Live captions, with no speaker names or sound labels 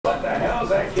hell's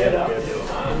that kid up to?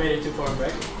 You made it too far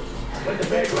back. With the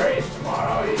big race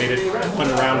tomorrow. Made it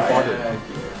 100 round farther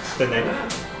than they.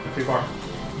 Too far.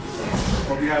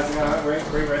 Hope you guys have a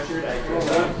great rest of your day.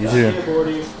 You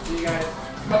too. See you guys.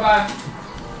 Bye-bye.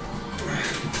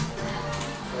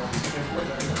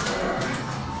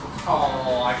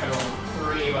 Oh, I could have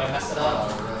won 3, but I messed it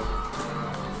up.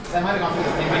 I might have gone through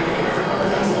the thing.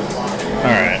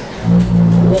 Alright.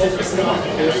 It's not.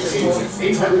 It's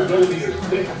 800 millimeters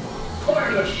thick.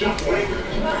 Fire the shockwave.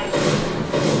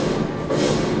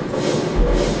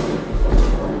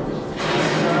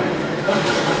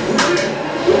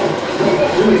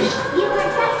 You are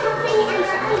trespassing and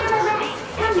are under arrest.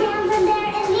 Come down from there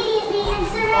immediately and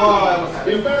surrender.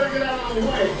 You better get out of the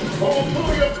way, or we'll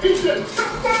pull your pieces.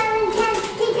 Hostile intent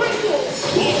detected.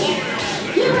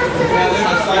 You must surrender.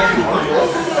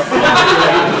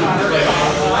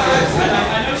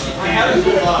 I know she had a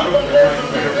good luck.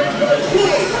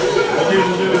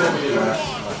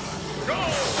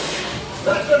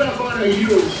 That's enough on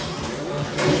you.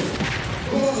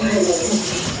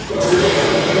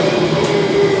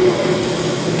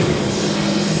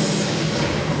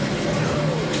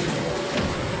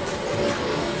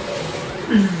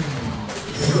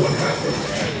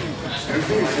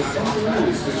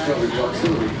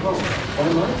 On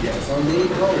my guess, our main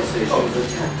power station was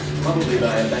attacked, probably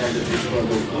by a band of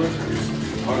disgruntled workers.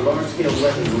 Our large-scale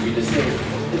weapons will be disabled,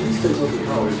 at least until the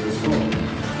power is restored.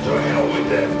 To hell with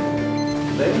them.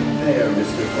 There,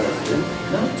 Mr. President,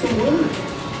 not to worry.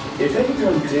 If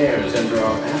anyone dares enter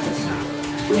our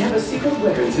atmosphere, we have a secret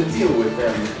weapon to deal with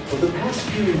them. For the past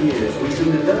few years, we've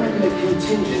been developing a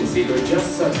contingency for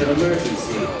just such an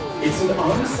emergency. It's an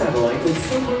armed satellite that's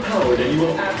solar-powered, and you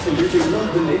will absolutely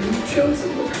love the name you've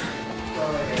chosen.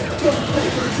 The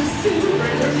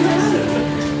Hyper-Disintegrator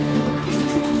Cannon!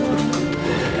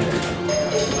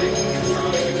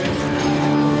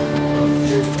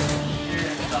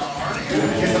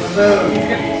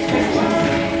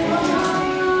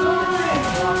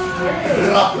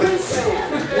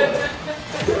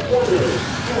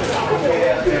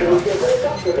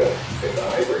 If the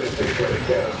hyper-disintegrator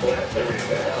cannon blasts everything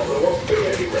to hell, there won't be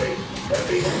any rain. That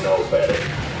means no betting.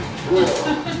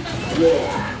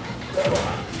 Come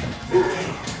on.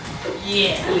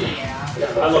 Yeah.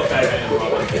 I look back at him.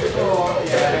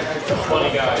 Funny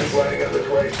guy. Riding on this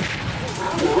race.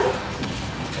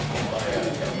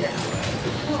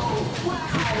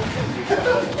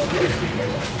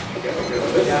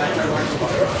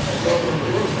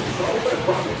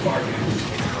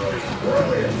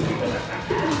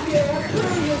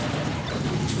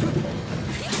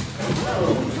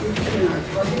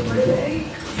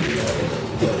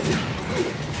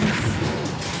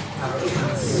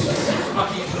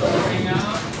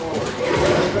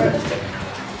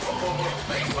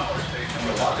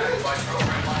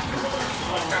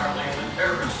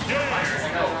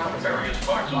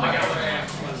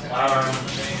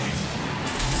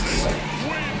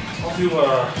 I'll do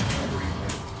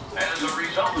As a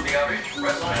result of the outage,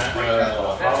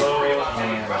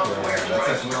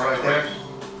 That's one right there.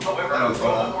 however, the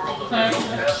world officials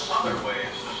have other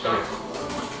ways to stop them.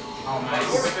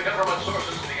 According to government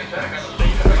sources, the attack on the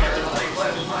state of late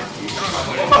last night.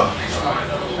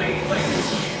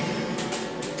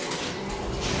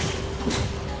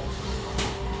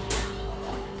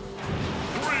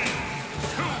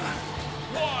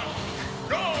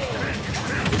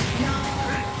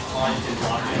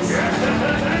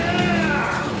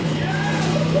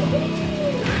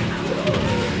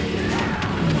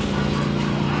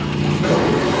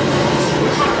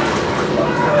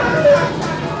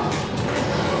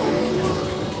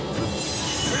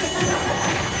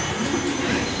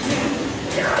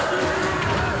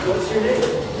 What's your name?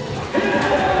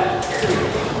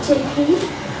 JP?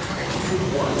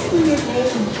 What's your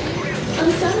name? I'm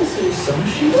Summersby.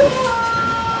 Summersby?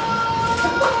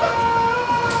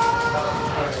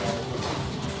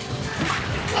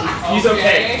 He's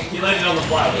okay. He landed on the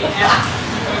flower. Yeah.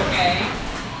 Okay.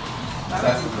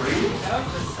 That's free? That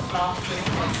was the softest thing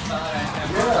that I've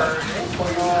ever heard.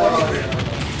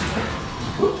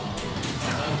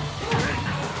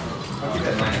 I'll keep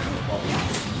that line up.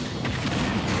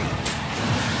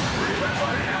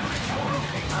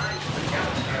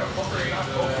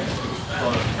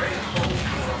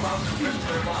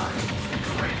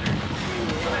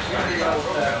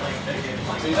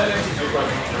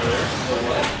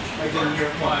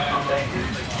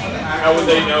 How would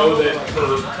they know that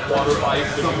her water pipe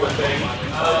is a good thing?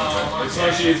 As long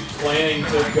as she's planning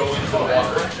to go into the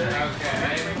water.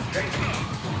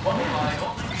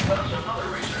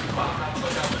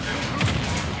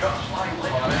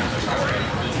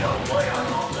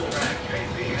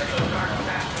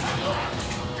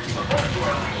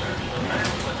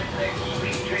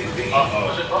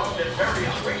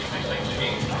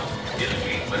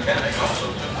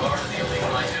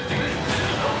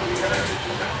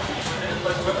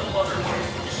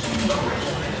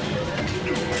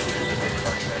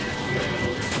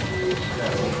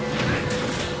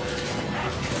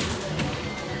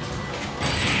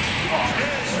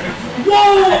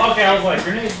 Okay, I was like,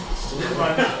 grenade. I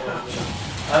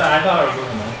thought I was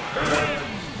doing that.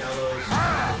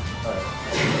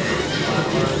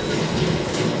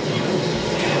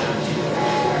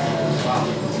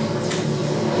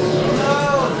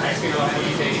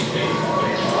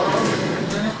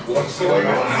 What's going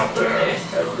on out there?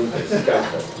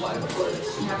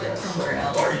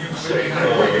 Are you saying that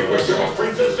when you wish a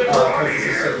princess in her honey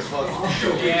here?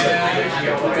 She'll be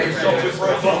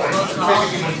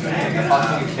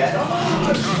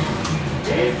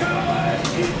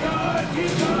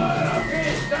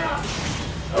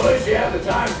At least you have the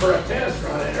time for a test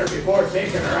run in her before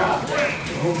taking her out there.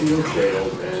 I'll be okay,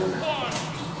 old man.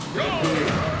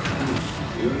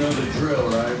 You know the drill,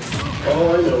 right?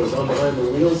 All I know is I'm behind the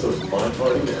wheel, so it's my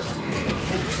party now.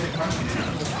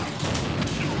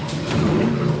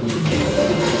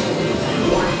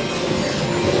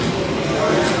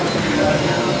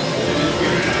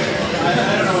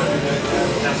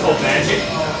 That's called magic.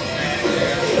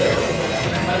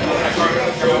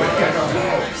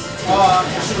 I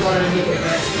should have learned to make it.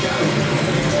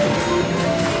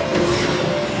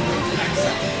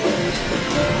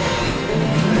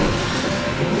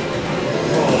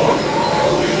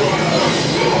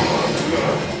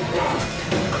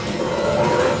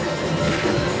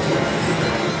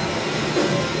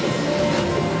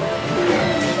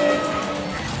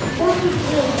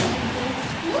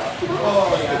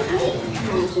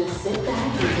 Just sit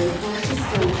back and wait for it to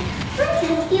start. I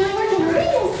have a feeling we're going to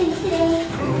read this thing today.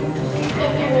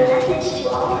 Incoming message to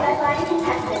all Red Line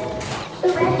contestants. The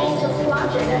Red Angel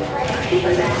Squadron of Flight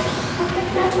Super Red has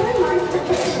successfully marked the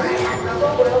finish line at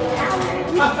Rumble World Tower.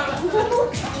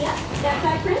 Yep, that's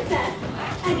our princess.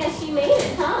 I guess she made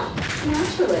it, huh?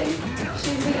 Naturally.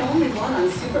 She's the only one on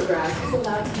Supergrass who's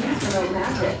allowed to use remote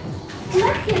magic.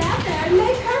 Let's get out there and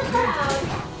make her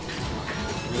proud.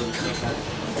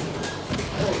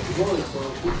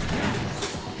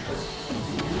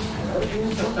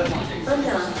 I'm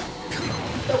not.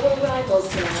 But we're rivals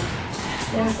now.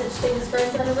 No such thing as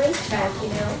friends on a racetrack, you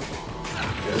know?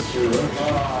 Guess you're right.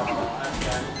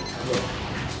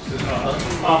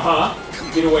 Uh-huh.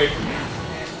 Get away from me.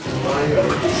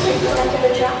 The ship will enter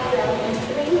the drop zone in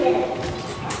 3 minutes.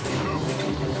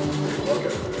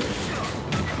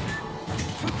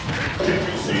 Did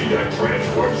you see that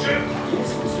transport ship? Yes,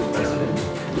 Mr. President.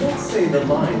 Let's say the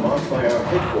line marked by our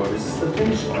headquarters is the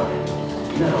finish line.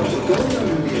 Now, we're going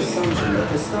under the assumption that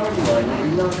the starting line will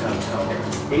be Knockout Tower,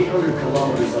 800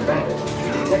 kilometers above it. We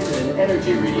detected an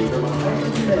energy reading from a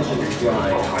hyperdimensional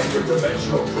drive. A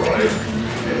hyperdimensional drive?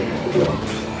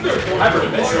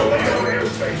 Hyperdimensional.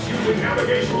 Airspace using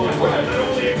navigational equipment that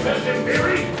only exists in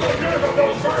theory? The nerve of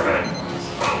those vermin!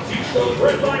 I'll teach those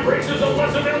red line races a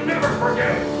lesson they'll never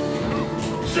forget!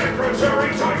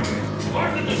 Secretary Titan,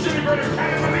 mark the disintegrator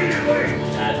cannon immediately!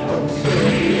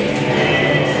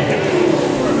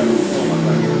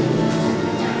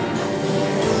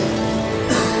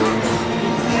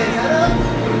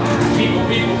 People.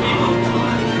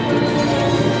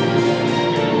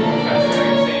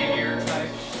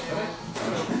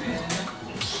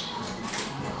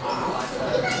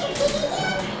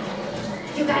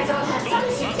 You guys all have some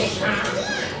suits, huh?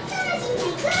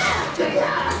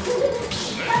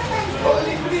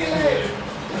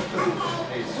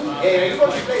 Hey, are you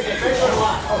going to play the first or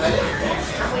what? I'm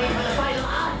waiting for the final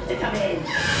odds to come in.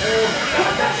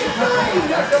 That's fine.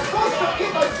 You're supposed to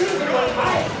keep on choosing one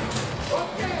high.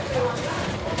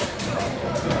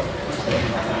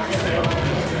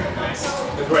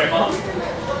 The grandma.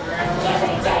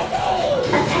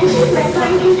 Attention Red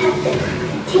Line contestants.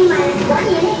 T-minus 1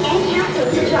 minute and counting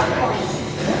to drop point.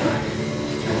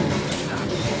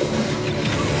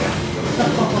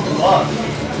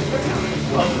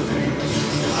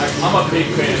 I'm a big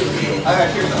fan of the field. I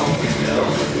got yours at home.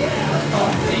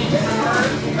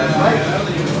 That's right.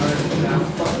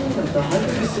 Finding that the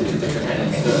hyperdimensional and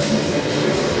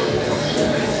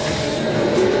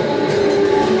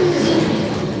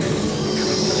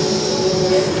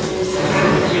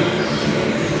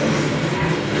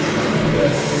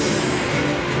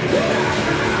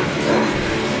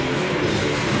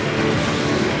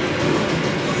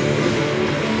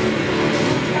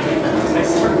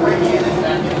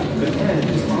the cannon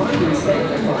is armed and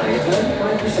standing by at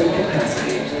 95%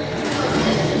 capacity.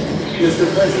 Mr.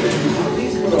 President, would you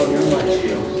please put on your light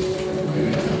shield?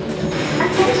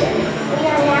 Attention, we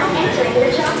are now entering the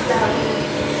drop zone.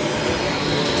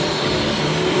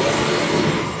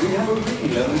 We have a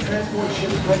reading on the transport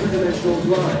ship's hyperdimensional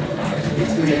drive.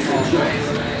 It's the engine jump.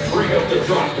 Bring up the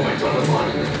drop points on the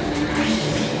monitor.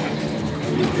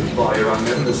 You can fire on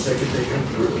them the second they come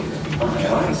through.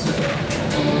 Aye, sir.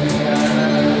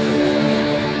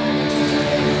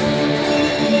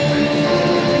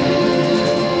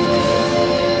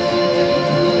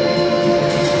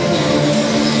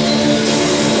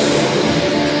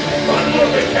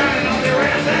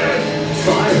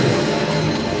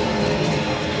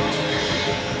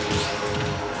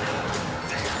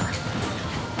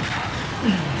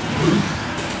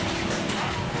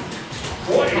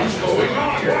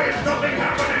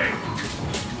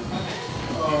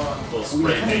 We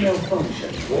had a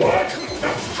malfunction. What?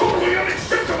 That's totally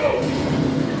unacceptable!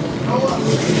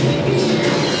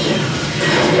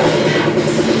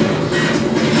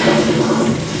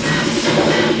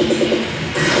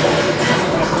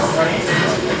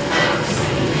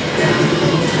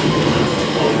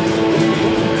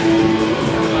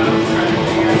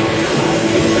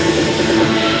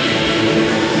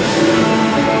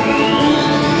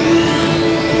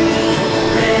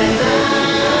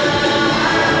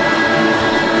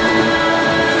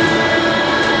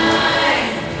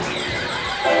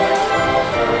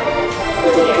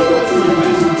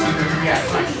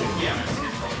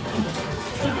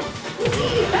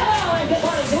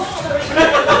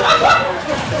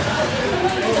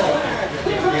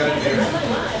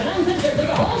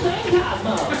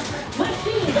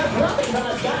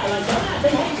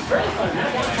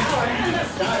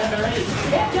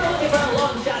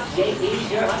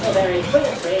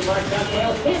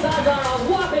 His odds are a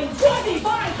whopping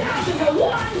 25,000 to 1!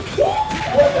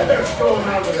 What the heck's going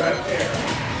on with that air?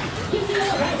 You see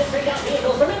all kinds of tricked out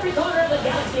vehicles from every corner of the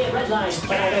galaxy at Redline,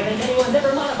 but I don't think anyone's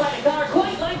ever modified a car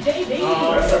quite like JD.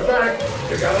 Oh, that's a fact.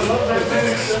 You gotta love that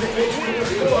thing.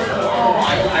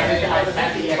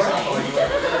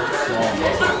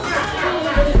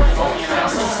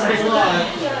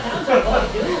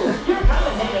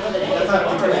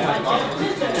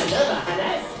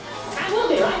 We'll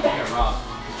be right back.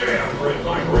 Damn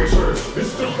Redline Racers!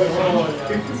 Mr. President,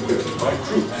 if you will, my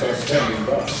troops are standing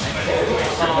by.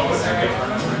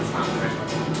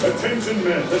 Attention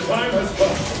men, the time has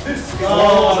come. This is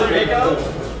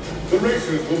the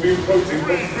racers will be approaching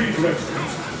from 3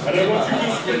 directions, and I want you to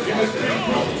split into 3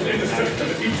 groups and intersect them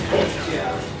at each point.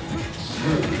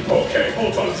 Okay,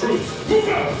 hold on troops, move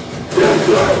out!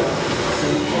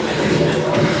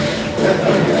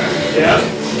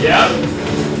 Yeah.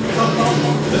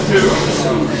 The 2.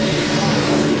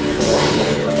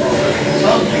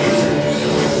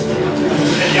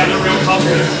 And you have the real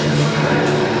confidence.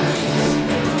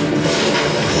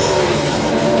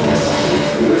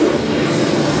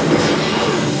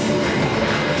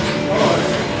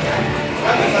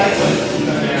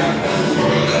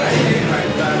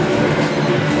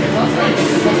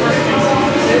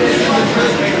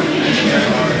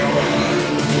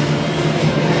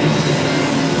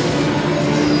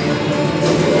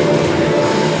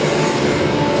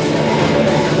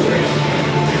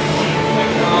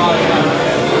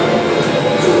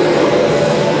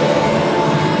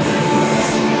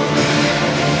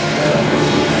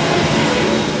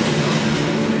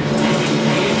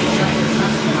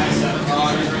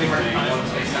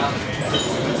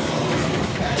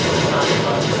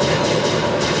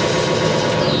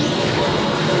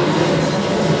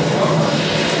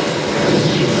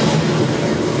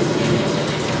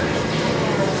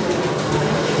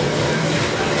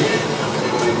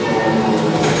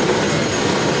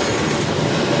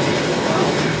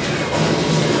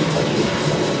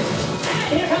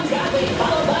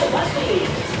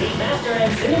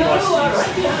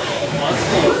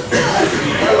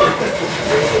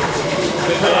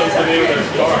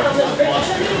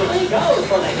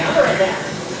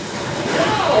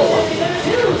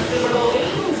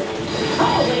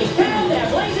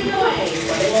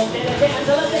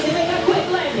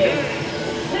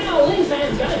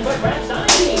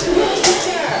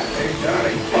 Hey,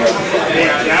 Johnny.